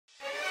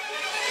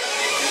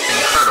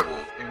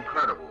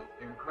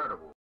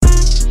incredible.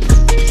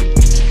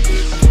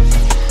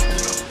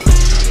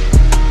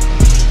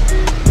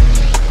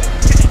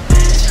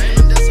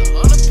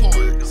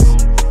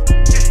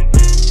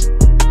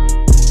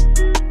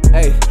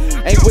 Hey,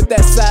 ain't with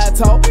that side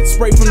talk.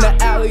 Spray from the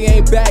alley,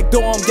 ain't back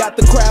door, got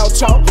the crowd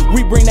chalk.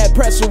 We bring that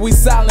pressure, we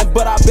silent,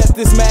 but I bet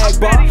this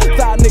mag bar.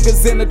 5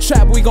 niggas in the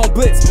trap, we gon'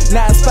 blitz.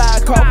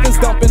 9-5 coffins,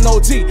 dumping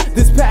OG.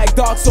 This pack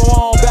dark, so I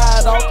don't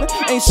buy it often.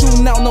 Ain't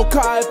shooting out no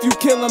car, if you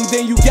kill him,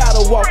 then you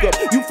gotta walk up.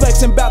 You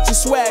flexing about your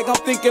swag, I'm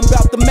thinking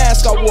about the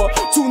mask I wore.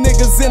 2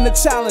 niggas in the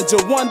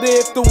Challenger, wonder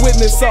if the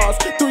witness saw us.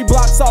 3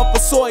 blocks off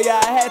of Sawyer,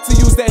 I had to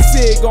use that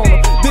SIG on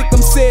him. Victim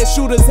said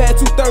shooters had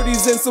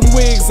 230s and some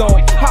wigs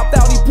on. Hopped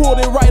out, he pulled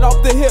it right off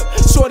the hip.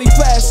 Shorty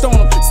flashed on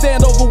him.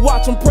 Stand over,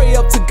 watch him pray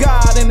up to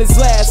God in his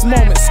last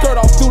moment. Skirt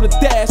off through the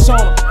dash on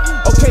him.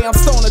 Okay, I'm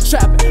stoner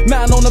trapping.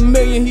 9 on a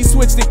million, he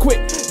switched it quick.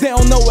 They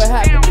don't know what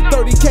happened.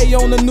 30K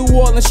on the New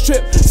Orleans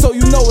trip, so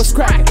you know it's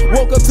cracking.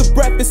 Woke up to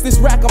breakfast, this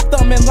rack I'm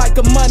thumbing like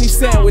a money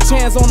sandwich.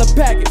 Hands on the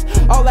package.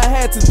 All I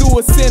had to do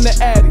was send the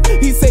addy.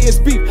 He say it's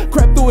beef,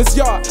 crept through his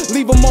yard,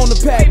 leave him on the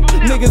patty.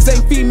 Niggas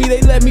ain't feed me,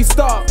 they let me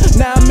starve.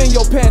 Now I'm in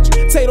your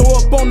pantry. Tato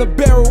up on the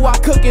barrel, I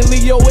cook and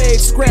leave your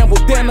eggs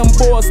scrambled. Damn, them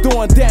boys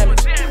doing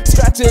damage.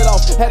 Scratch it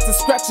off, had to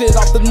scratch it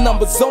off, the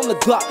numbers on the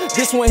clock.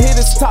 This one hit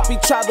his top, he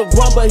tried to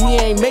run, but he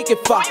ain't make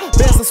it far.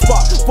 Bands a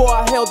spot, before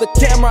I held the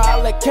camera, I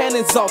let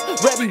cannons off.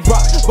 Ready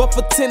rock, but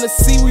for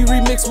Tennessee, we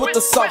remix with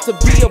the salt. To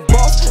be a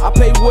boss, I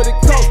pay what it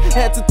costs,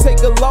 had to take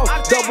a loss.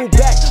 Double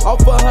back, off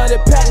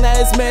 100 pack, now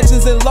his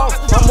mansions in loss.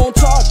 I'm on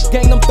charge,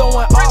 gang them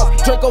throwing off.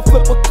 Draco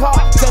flip a car,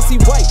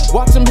 Jesse White,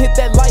 watch him hit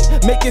that light,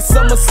 make it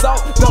somersault.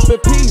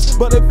 Dumping peas,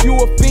 but if you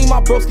a fiend, my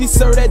broski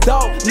serve that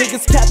dog.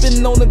 Niggas capping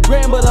on the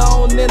gram, but I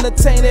don't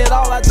entertain it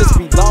all. I just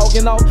be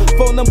logging off.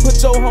 Phone them,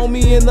 put your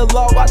homie in the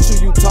log. Watch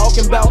who you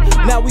talking about.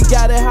 Now we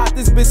got it hot,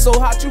 this bitch so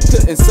hot you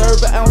couldn't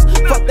serve an ounce.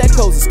 Fuck that,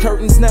 close his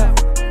curtains now.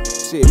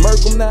 Shit, murk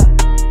 'em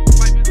now.